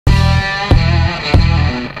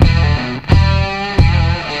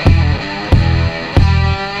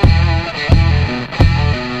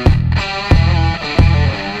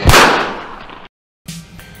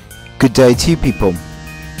Good day to you people.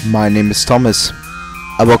 My name is Thomas,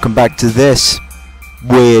 and welcome back to this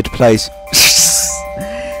weird place.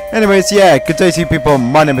 Anyways, yeah, good day to you people.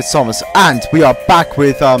 My name is Thomas, and we are back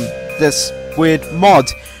with this weird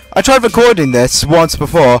mod. I tried recording this once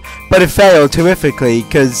before, but it failed terrifically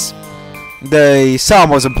because the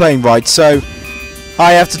sound wasn't playing right, so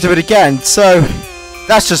I have to do it again. So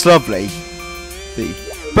that's just lovely.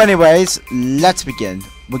 But anyways, let's begin.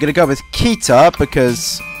 We're gonna go with Kita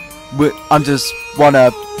because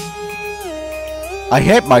I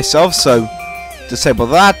hate myself, so disable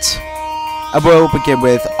that. And we'll begin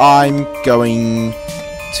with I'm going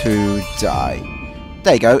to die.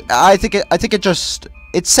 There you go. I think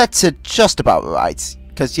it sets it just about right,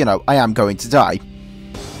 because you know I am going to die.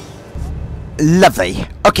 Lovely.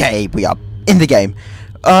 Okay, we are in the game.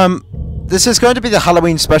 This is going to be the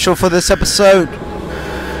Halloween special for this episode.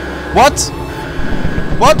 What?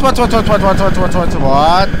 What? The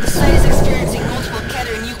site is experiencing multiple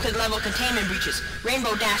Keter and Euclid level containment breaches.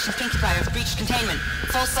 Rainbow Dash and Kingsfire have breached containment.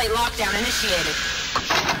 Full site lockdown initiated.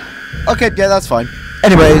 Okay, yeah, that's fine.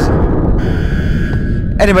 Anyways,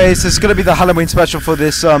 it's gonna be the Halloween special for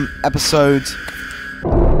this episode,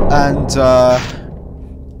 and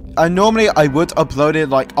I normally would upload it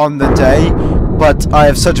like on the day, but I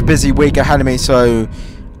have such a busy week ahead of me, so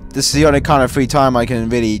this is the only kind of free time I can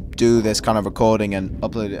really do this kind of recording and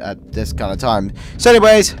upload it at this kind of time. So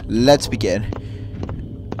anyways, let's begin.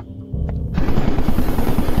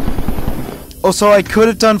 Also, I could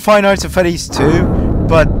have done Five Nights at Freddy's 2,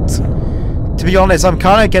 but to be honest, I'm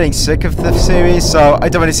kind of getting sick of the series, so I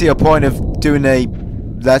don't really see a point of doing a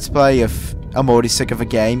Let's Play if I'm already sick of a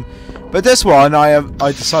game. But this one, I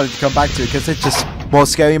decided to come back to because it's just more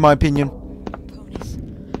scary in my opinion.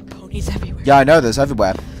 Ponies everywhere. Yeah, I know, there's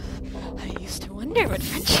everywhere. I used to wonder what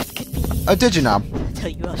friendship could be. Oh, did you now? Until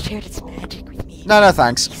you all shared its magic with me. No,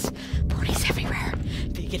 thanks. Ponies everywhere.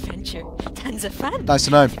 Big adventure. Tons of fun. Nice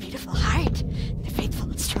to know. A beautiful heart. They're faithful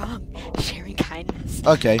and strong. Sharing kindness.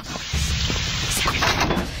 Okay. Ponies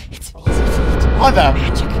everywhere. It's an easy feat. Hi there.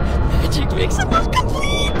 Magic makes the love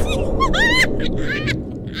complete.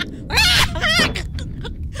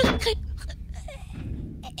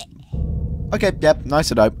 Okay, yep, nice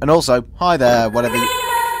to know. And also, hi there, whatever you...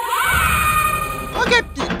 Okay,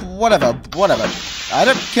 whatever. I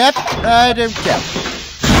don't care.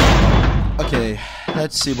 Okay,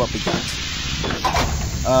 let's see what we got.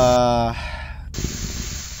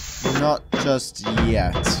 Not just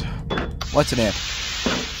yet. What's in here?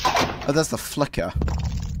 Oh, that's the flicker.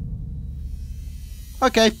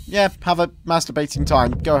 Okay, yeah, have a masturbating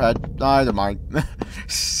time. Go ahead. I don't mind.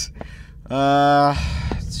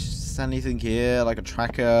 Anything here, like a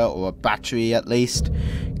tracker or a battery at least,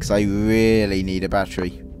 because I really need a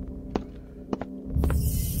battery.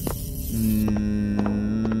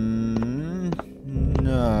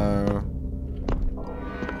 No.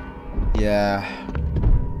 Yeah.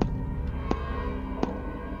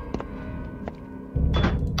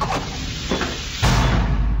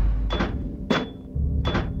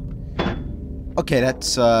 Okay,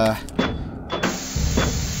 that's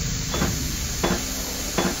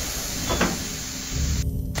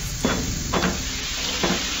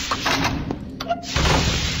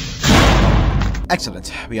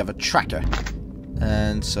excellent. We have a tracker.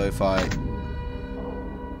 And so if I...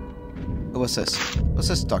 What's this? What's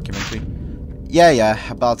this documentary? Yeah,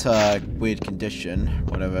 about a weird condition.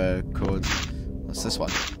 Whatever called. What's this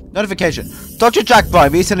one? Notification. Dr. Jack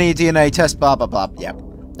Bryan recently DNA test blah blah blah. Yeah.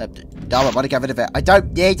 I want to get rid of it. I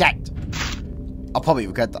don't need it. I'll probably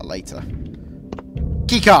regret that later.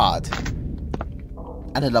 Keycard.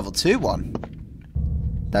 And a level 2 one.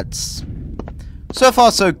 That's... So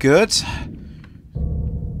far so good.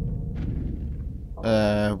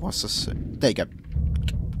 What's this? There you go.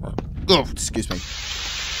 Oh, excuse me.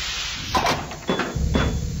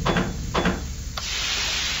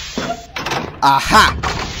 Aha!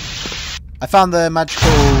 I found the magical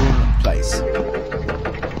place.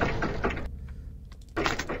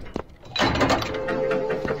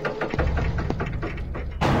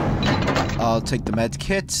 I'll take the med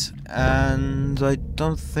kit, and I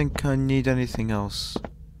don't think I need anything else.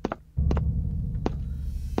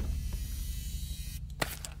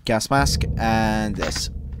 Gas mask, and this.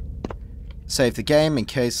 Save the game in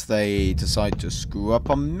case they decide to screw up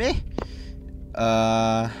on me.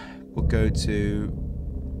 We'll go to...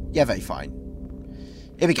 Yeah, very fine.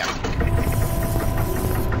 Here we go.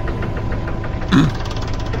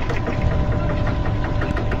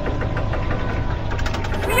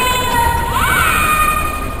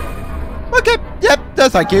 Okay, yep, no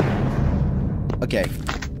thank you. Okay.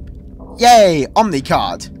 Yay, Omni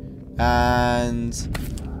card. And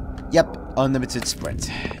Yep, unlimited sprint.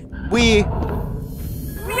 We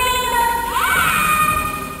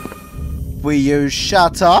you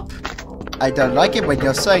shut up? I don't like it when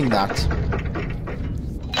you're saying that.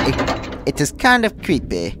 It is kind of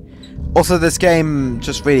creepy. Also, this game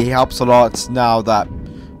just really helps a lot now that,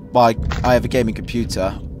 like, I have a gaming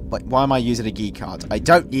computer. Like, why am I using a key card? I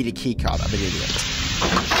don't need a key card. I'm an idiot.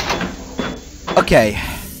 Okay.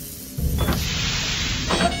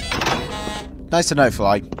 Nice to know,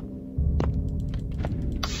 Fly.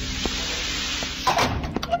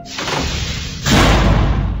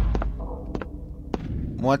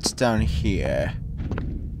 What's down here?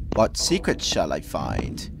 What secret shall I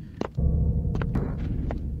find?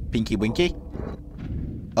 Pinky Winky?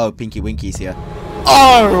 Oh, Pinky Winky's here.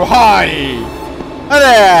 Oh, hi! Hi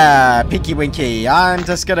there, Pinky Winky. I'm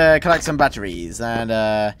just gonna collect some batteries. And,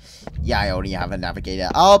 yeah, I only have a navigator.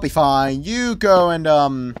 I'll be fine. You go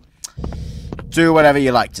and, do whatever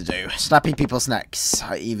you like to do. Snapping people's necks.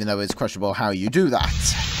 Even though it's questionable how you do that.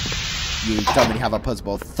 You don't really have a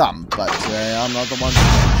posable thumb, but I'm not the one to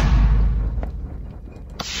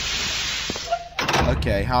judge.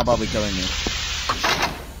 Okay, how about we go in here?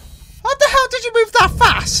 What the hell did you move that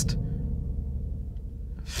fast?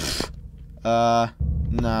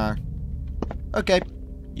 Nah. Okay.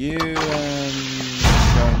 You, go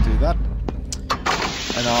and do that.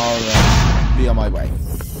 And I'll, be on my way.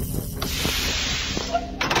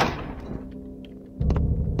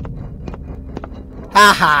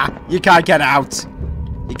 Haha! You can't get out!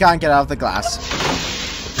 You can't get out of the glass.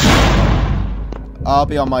 I'll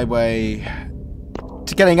be on my way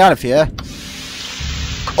to getting out of here.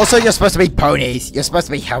 Also, you're supposed to be ponies. You're supposed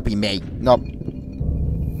to be helping me. No.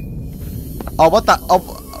 Oh, what the? Oh.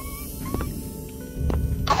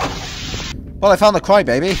 Well, I found the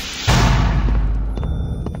crybaby.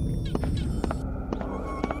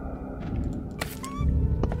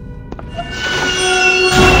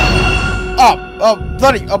 Oh,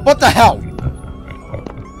 bloody, what the hell?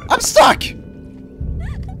 I'm stuck!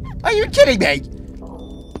 Are you kidding me?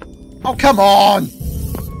 Oh, come on!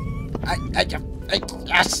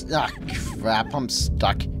 Yes! Oh, crap, I'm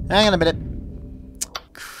stuck. Hang on a minute.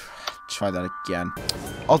 Try that again.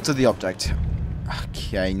 Alter the object.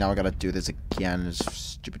 Okay, now I gotta do this again. It's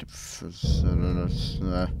stupid.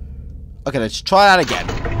 Okay, let's try that again.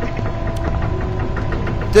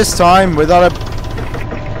 This time without a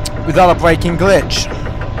breaking glitch.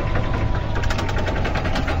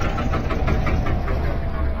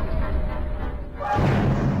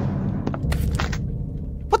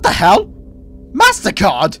 What the hell?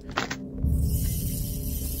 MasterCard?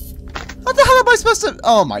 What the hell am I supposed to...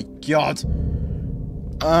 Oh my god.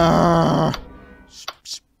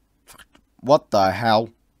 What the hell?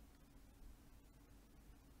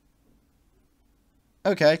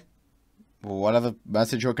 Okay. Whatever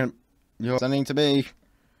message you're sending to me.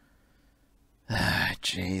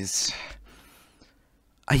 Jeez.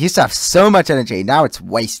 I used to have so much energy, now it's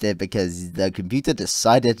wasted because the computer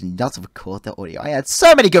decided not to record the audio. I had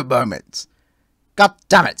so many good moments. God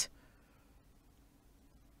damn it.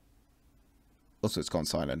 Also, it's gone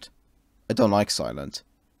silent. I don't like silent.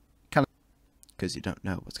 Because you don't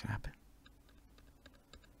know what's going to happen.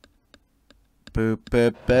 Boop,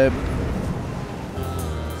 boop, boop.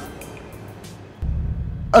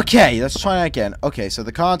 Okay, let's try that again. Okay, so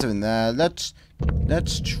the cards are in there. Let's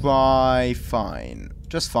try fine.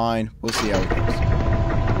 Just fine. We'll see how it goes.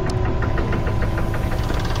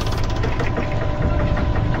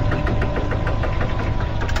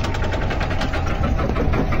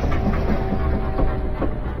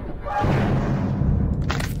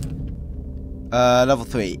 Level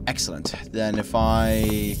 3. Excellent. Then if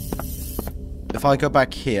I go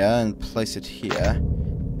back here and place it here,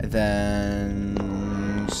 then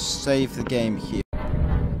save the game here.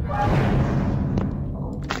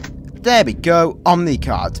 There we go, Omni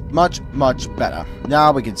card. Much, much better.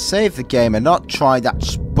 Now we can save the game and not try that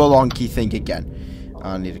spelunky thing again.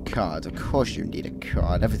 I need a card. Of course you need a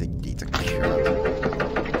card. Everything needs a card.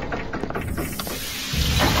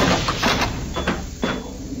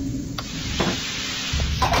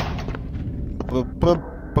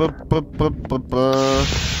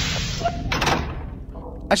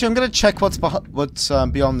 Actually, I'm gonna check what's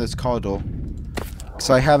beyond this corridor, because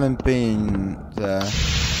I haven't been there.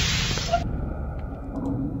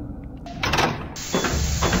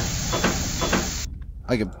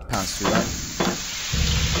 I can pass through that.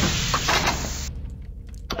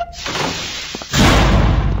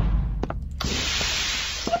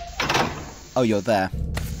 Oh, you're there.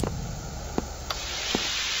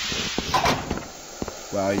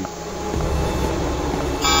 Where are you?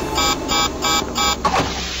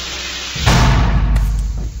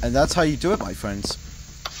 And that's how you do it, my friends.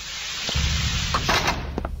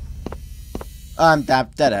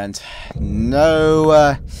 Dead end.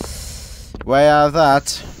 No way out of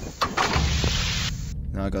that.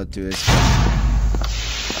 Now I gotta do this.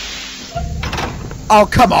 Oh,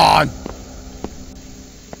 come on!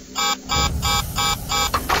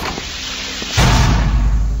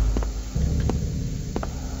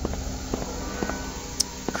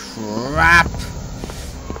 Crap!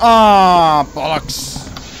 Ah, bollocks!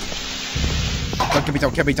 Don't kill me,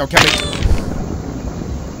 don't kill me, don't kill me!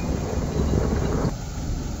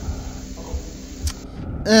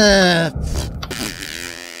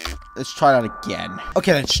 Let's try that again.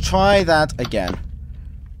 Okay, let's try that again.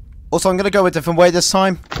 Also, I'm gonna go a different way this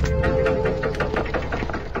time.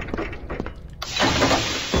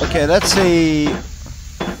 Okay, let's see.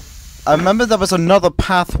 I remember there was another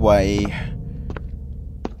pathway.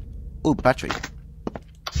 Ooh, battery.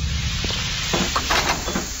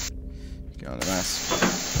 Get on the mess.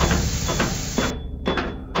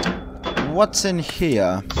 What's in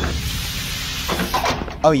here?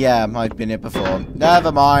 Oh yeah, I've been here before.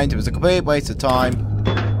 Never mind, it was a complete waste of time.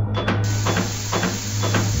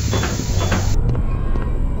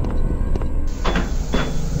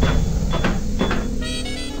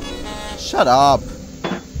 Shut up.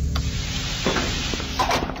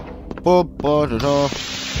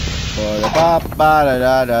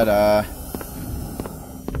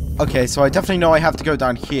 Okay, so I definitely know I have to go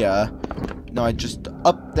down here. No, I just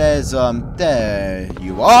up there's there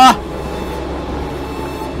you are.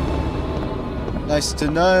 Nice to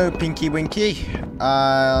know, Pinky Winky.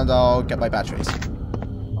 And I'll get my batteries.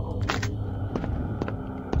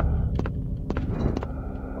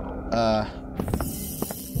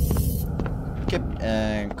 Get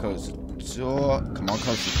and close the door. Come on,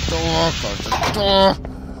 close the door. Close the door.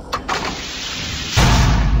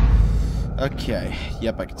 Okay.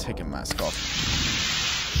 Yep, I can take a mask off.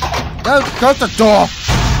 No, close the door.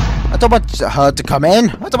 I don't want her to come in.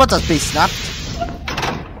 I don't want us to be snapped.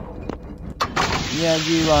 Yeah,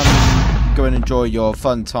 you go and enjoy your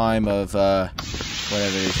fun time of whatever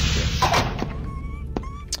it is you do.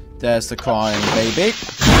 There's the crying baby.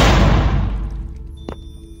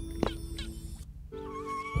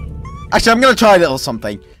 Actually, I'm gonna try a little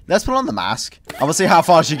something. Let's put on the mask, and we'll see how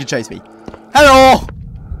far she can chase me. Hello!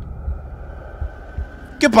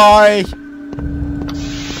 Goodbye!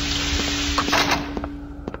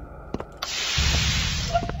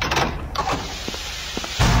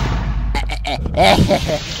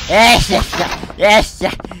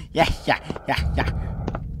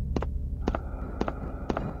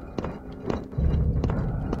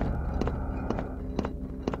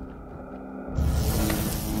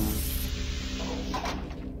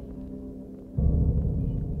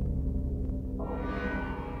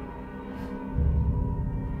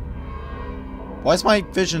 Why is my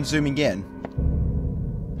vision zooming in?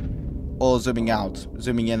 Or zooming out?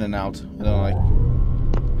 Zooming in and out. I don't know.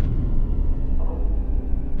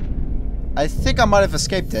 I think I might have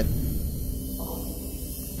escaped it.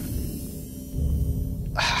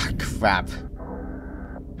 Ah, crap.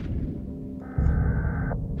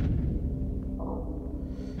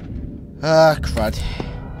 Ah, crud.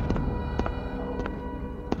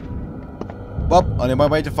 Well, only my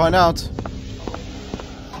way to find out.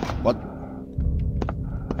 What?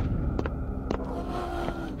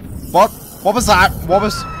 What? What was that? What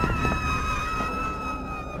was...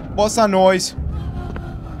 What's that noise?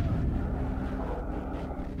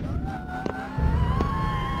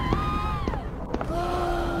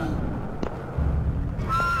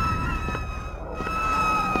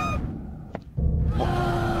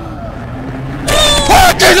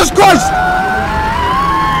 Oh, Jesus Christ!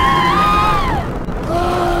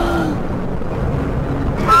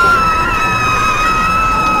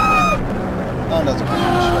 Oh, that's a good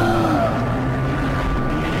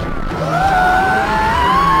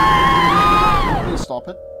Stop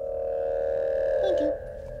it. Thank you.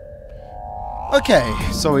 Okay,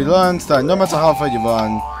 so we learned that no matter how far you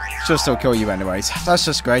run, she'll still kill you anyways. That's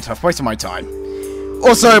just great. I've wasted my time.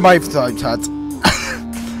 Also, my time chat.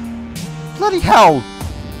 Bloody hell!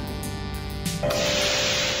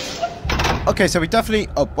 Okay, so we definitely...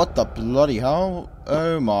 Oh, what the bloody hell?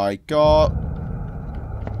 Oh my god.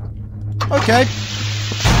 Okay.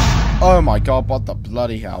 Oh my god, what the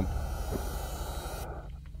bloody hell.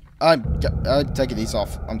 I'm taking these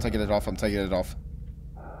off. I'm taking it off. I'm taking it off.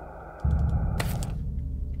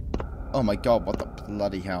 Oh my god, what the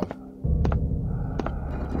bloody hell.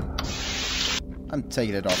 I'm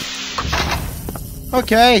taking it off.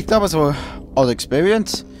 Okay, that was an odd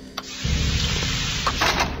experience.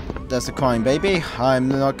 There's the crying baby. I'm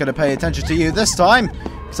not going to pay attention to you this time.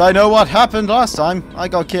 Because I know what happened last time. I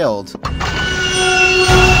got killed.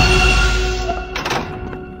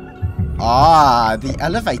 Ah, the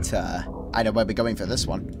elevator. I know where we're going for this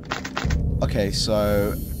one. Okay,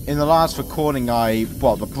 so in the last recording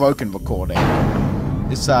the broken recording,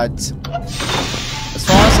 is that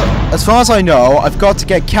as far as I know, I've got to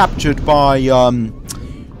get captured by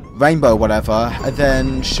Rainbow, whatever, and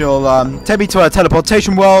then she'll take me to a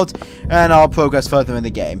teleportation world, and I'll progress further in the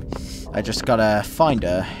game. I just gotta find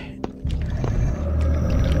her.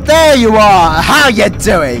 There you are! How you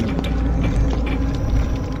doing?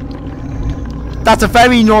 That's a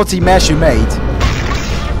very naughty mess you made.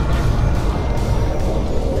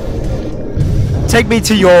 Take me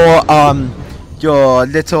to your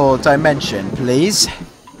little dimension, please.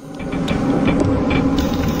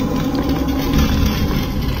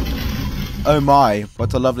 Oh my,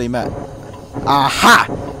 what a lovely map. Aha!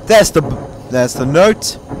 There's the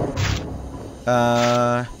note.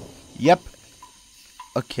 Yep.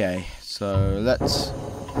 Okay, so let's...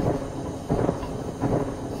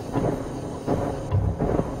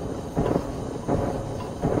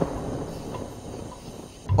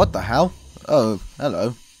 What the hell? Oh,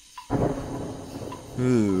 hello.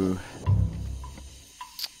 Ooh.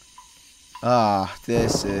 Ah,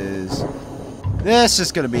 this is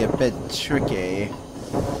gonna be a bit tricky.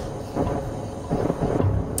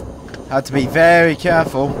 Have to be very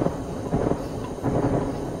careful.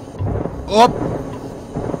 Oh!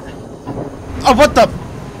 Oh, what the?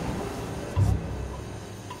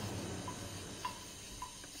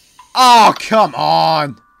 Oh, come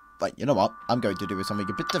on! But you know what? I'm going to do something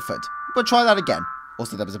a bit different. We'll try that again.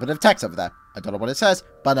 Also, there was a bit of text over there. I don't know what it says,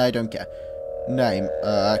 but I don't care. Name,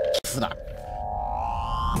 for that.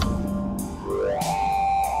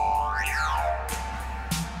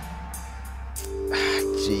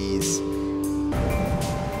 Jeez.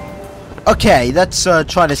 Okay, let's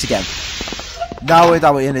try this again. Now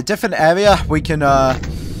that we're in a different area, we can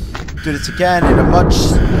do this again in a much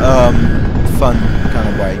fun kind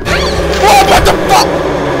of way. Oh, what the fuck?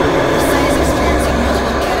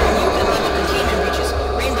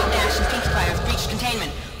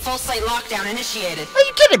 Lockdown initiated. Are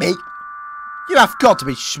you kidding me? You have got to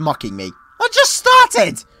be schmucking me. I just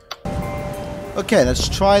started! Okay, let's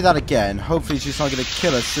try that again. Hopefully she's not going to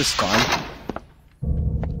kill us this time.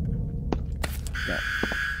 Yeah.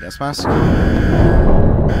 Yes, mask. The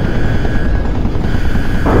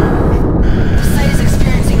site is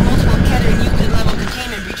experiencing multiple Keter and Euclid level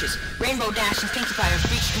containment breaches. Rainbow Dash and Pinkie Pie have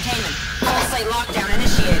breached containment. Full site lockdown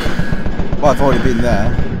initiated. Well, I've already been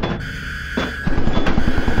there.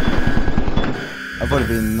 I've already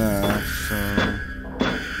been there, so...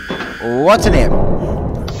 What's in here?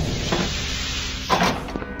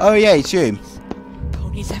 Oh yeah, it's you.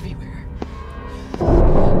 Ponies everywhere.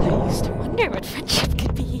 I used to wonder what friendship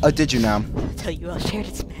could be. Oh, did you now? Until you all shared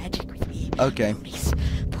its magic with me. Okay.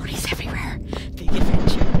 Ponies everywhere. Big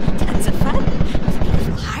adventure. Tons of fun. With a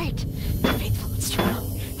beautiful heart. Faithful and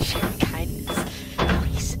strong. Sharing kindness.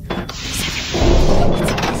 Ponies everywhere.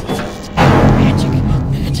 It's amazing.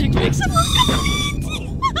 Magic makes it look good.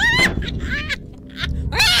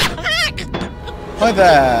 Hi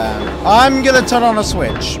there. I'm gonna turn on a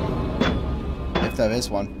switch. If there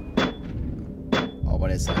is one. Oh,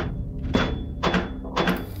 what is that?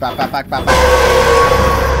 Back.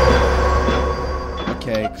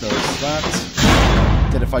 Okay, close that.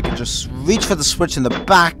 Then if I could just reach for the switch in the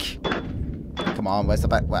back. Come on, where's the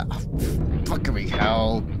back? Well, fucking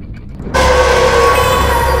hell.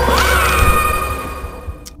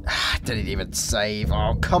 Didn't even save.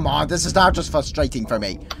 Oh, come on. This is now just frustrating for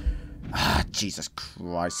me. Ah, Jesus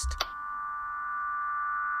Christ.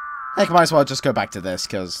 Heck, might as well just go back to this,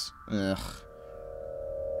 because...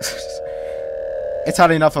 It's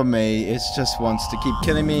had enough of me. It just wants to keep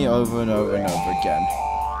killing me over and over and over again.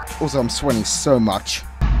 Also, I'm sweating so much.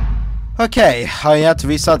 Okay, I had to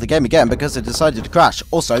restart the game again because it decided to crash.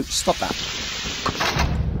 Also, stop that.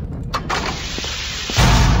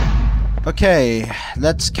 Okay,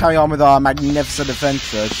 let's carry on with our magnificent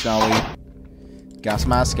adventure, shall we? Gas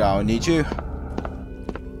mask, I'll need you.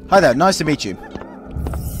 Hi there, nice to meet you.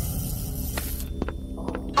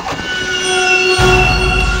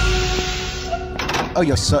 Oh,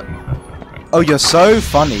 you're so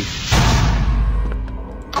funny.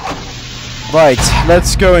 Right,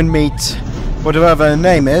 let's go and meet whatever her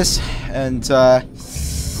name is, and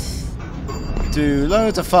do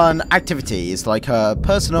loads of fun activities, like her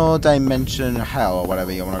personal dimension hell, or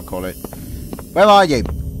whatever you want to call it. Where are you?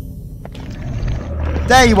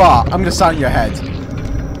 There you are! I'm gonna start in your head.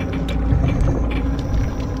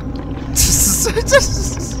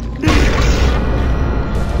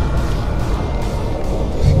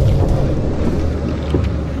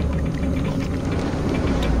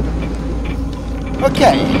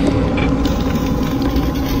 Okay.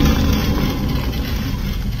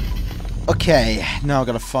 Okay, now I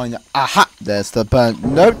gotta find the... Aha! There's the burnt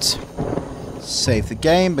note. Save the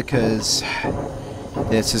game because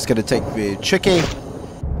this is gonna take me tricky.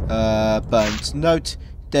 Burnt note.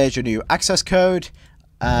 There's your new access code.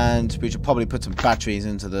 And we should probably put some batteries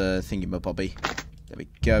into the thingy-mabobby. There we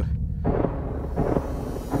go.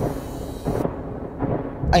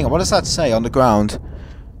 Hang on, what does that say on the ground?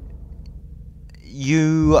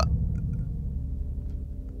 Your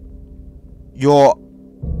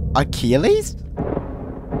Achilles?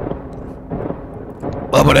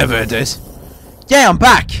 Well, whatever it is. Yeah, I'm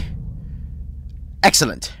back!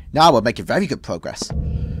 Excellent. Now we're making very good progress.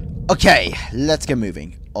 Okay, let's get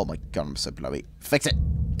moving. Oh my god, I'm so blowy. Fix it.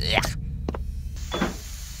 Yeah.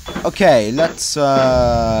 Okay, let's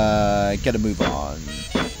get a move on.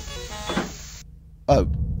 Oh,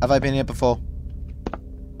 have I been here before?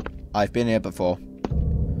 I've been here before.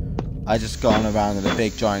 I just gone around in a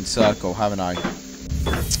big giant circle, haven't I?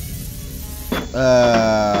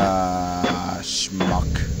 Schmuck.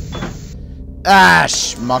 Ah,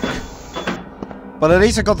 schmuck. But at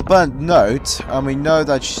least I got the burnt note, and we know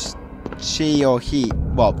that she or he,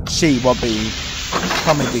 well, she won't be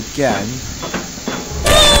coming again.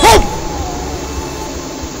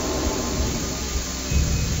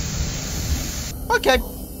 Okay.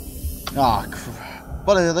 Ah,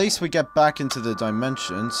 but at least we get back into the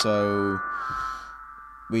dimension, so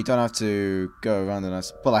we don't have to go around in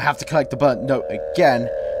us. Well, I have to collect the burnt note again,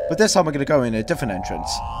 but this time we're going to go in a different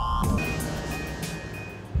entrance.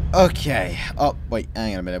 Okay. Oh, wait,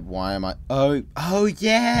 hang on a minute. Why am I... Oh,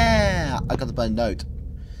 yeah! I got the burnt note.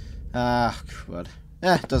 Ah, crud.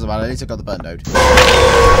 Eh, doesn't matter. At least I got the burnt note.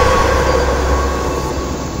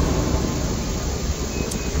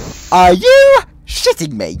 Are you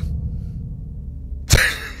shitting me?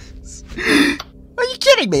 Are you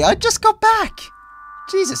kidding me? I just got back.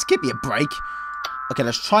 Jesus, give me a break. Okay,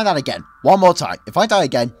 let's try that again. One more time. If I die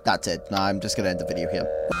again, that's it. No, I'm just going to end the video here.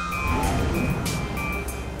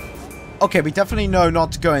 Okay, we definitely know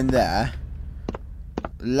not to go in there.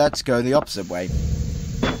 Let's go the opposite way.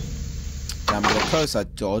 Now I'm going to close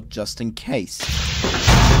that door just in case.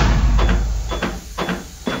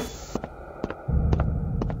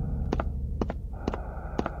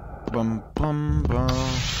 Bum, bum, bum.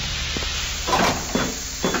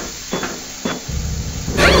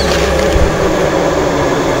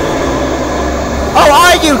 Oh,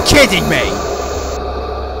 are you kidding me?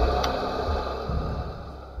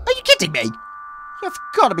 Are you kidding me? You've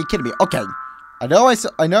got to be kidding me. Okay, I know I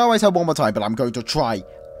said one more time, but I'm going to try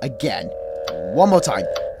again. One more time.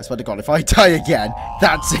 I swear to God, if I die again,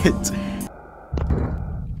 that's it.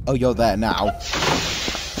 Oh, you're there now.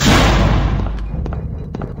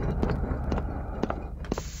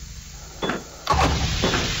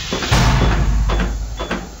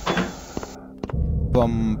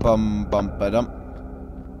 Bum bum bum ba dum.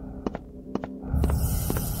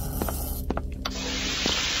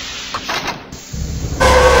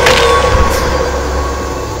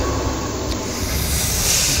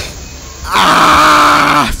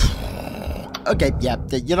 Okay, yeah,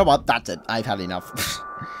 you know what? That's it. I've had enough.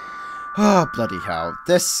 Oh, bloody hell.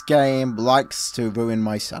 This game likes to ruin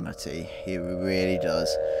my sanity. It really does.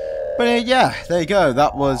 But yeah, there you go.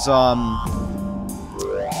 That was,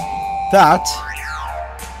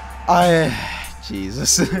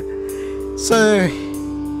 Jesus. So,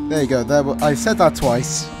 there you go. I said that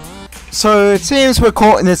twice. So, it seems we're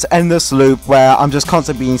caught in this endless loop where I'm just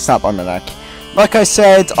constantly being snapped on my neck. Like I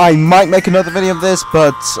said, I might make another video of this,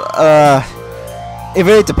 but, it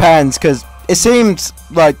really depends, because it seemed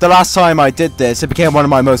like the last time I did this, it became one of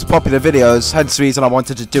my most popular videos, hence the reason I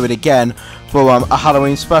wanted to do it again for a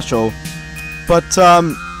Halloween special. But,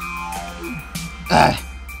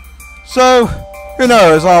 so, who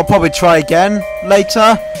knows, I'll probably try again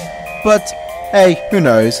later, but, hey, who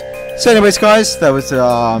knows. So anyways, guys, that was,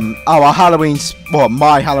 our Halloween, well,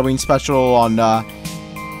 my Halloween special on,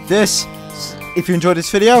 this. If you enjoyed this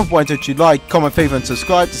video, why don't you like, comment, favorite, and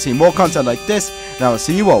subscribe to see more content like this, and I will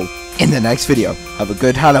see you all in the next video. Have a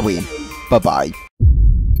good Halloween. Bye-bye.